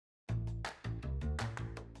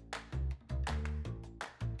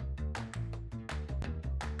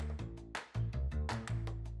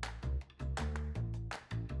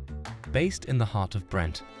Based in the heart of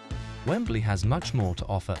Brent, Wembley has much more to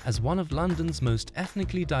offer as one of London's most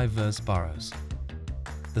ethnically diverse boroughs.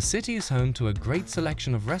 The city is home to a great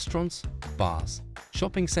selection of restaurants, bars,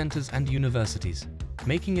 shopping centres and universities,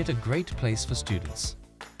 making it a great place for students.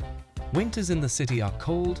 Winters in the city are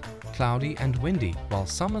cold, cloudy and windy, while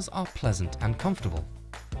summers are pleasant and comfortable.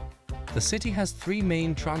 The city has three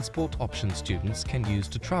main transport options students can use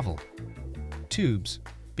to travel. Tubes,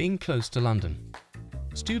 being close to London.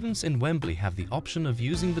 Students in Wembley have the option of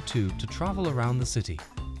using the tube to travel around the city.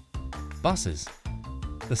 Buses.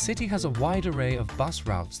 The city has a wide array of bus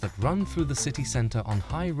routes that run through the city centre on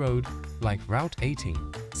High Road, like Route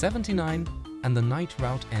 18, 79 and the night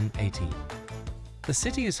route N18. The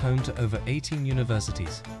city is home to over 18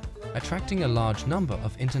 universities, attracting a large number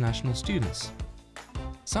of international students.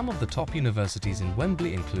 Some of the top universities in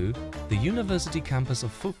Wembley include the University Campus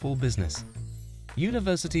of Football Business,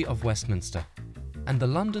 University of Westminster, and the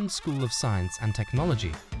London School of Science and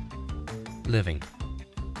Technology. Living.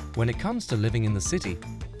 When it comes to living in the city,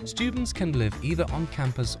 students can live either on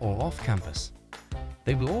campus or off campus.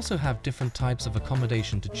 They will also have different types of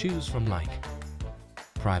accommodation to choose from, like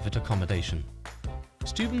private accommodation.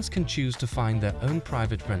 Students can choose to find their own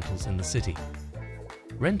private rentals in the city.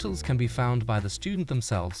 Rentals can be found by the student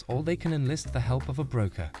themselves, or they can enlist the help of a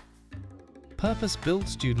broker. Purpose-built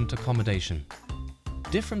student accommodation.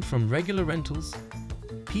 Different from regular rentals,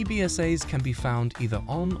 PBSAs can be found either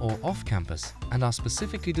on or off campus and are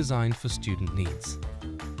specifically designed for student needs.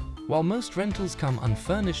 While most rentals come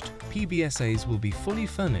unfurnished, PBSAs will be fully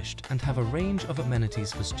furnished and have a range of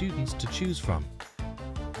amenities for students to choose from.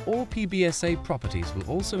 All PBSA properties will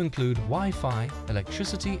also include Wi-Fi,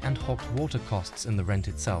 electricity and hot water costs in the rent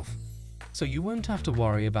itself, so you won't have to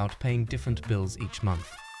worry about paying different bills each month.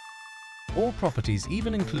 All properties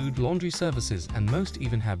even include laundry services, and most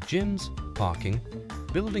even have gyms, parking,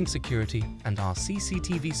 building security and are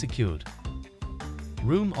CCTV secured.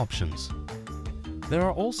 Room options. There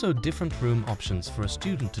are also different room options for a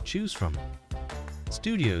student to choose from.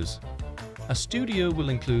 Studios. A studio will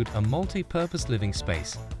include a multi-purpose living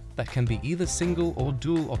space that can be either single or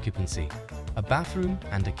dual occupancy, a bathroom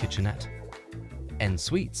and a kitchenette.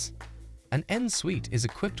 En-suites. An en-suite is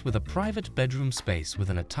equipped with a private bedroom space with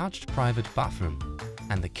an attached private bathroom,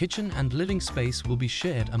 and the kitchen and living space will be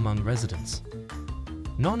shared among residents.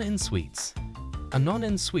 Non-en-suites. A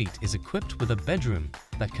non-en-suite is equipped with a bedroom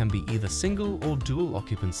that can be either single or dual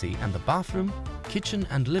occupancy, and the bathroom, kitchen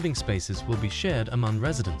and living spaces will be shared among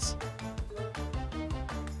residents.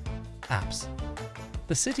 Apps.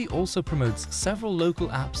 The city also promotes several local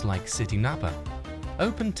apps like City Napper,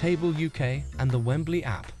 Open Table UK and the Wembley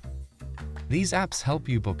app. These apps help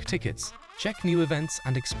you book tickets, check new events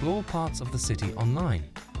and explore parts of the city online.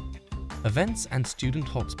 Events and student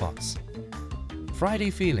hotspots. Friday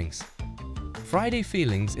Feelings. Friday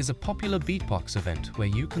Feelings is a popular beatbox event where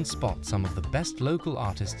you can spot some of the best local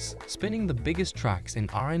artists spinning the biggest tracks in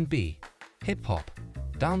R&B, hip-hop,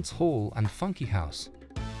 dancehall and funky house.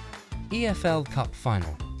 EFL Cup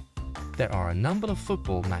Final. There are a number of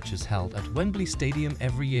football matches held at Wembley Stadium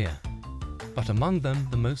every year, but among them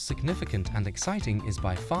the most significant and exciting is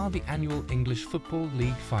by far the annual English Football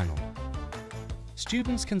League Final.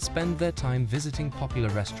 Students can spend their time visiting popular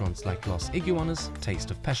restaurants like Los Iguanas,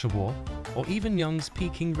 Taste of Peshawar, or even Young's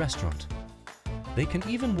Peking restaurant. They can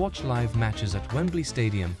even watch live matches at Wembley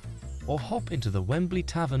Stadium or hop into the Wembley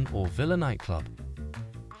Tavern or Villa nightclub.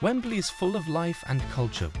 Wembley is full of life and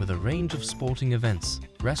culture with a range of sporting events,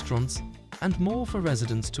 restaurants, and more for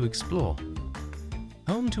residents to explore.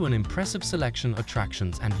 Home to an impressive selection of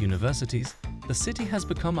attractions and universities, the city has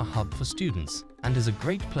become a hub for students and is a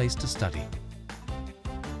great place to study.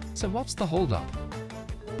 So what's the hold-up?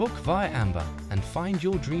 Book via Amber and find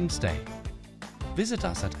your dream stay. Visit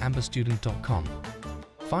us at amberstudent.com.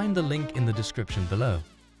 Find the link in the description below.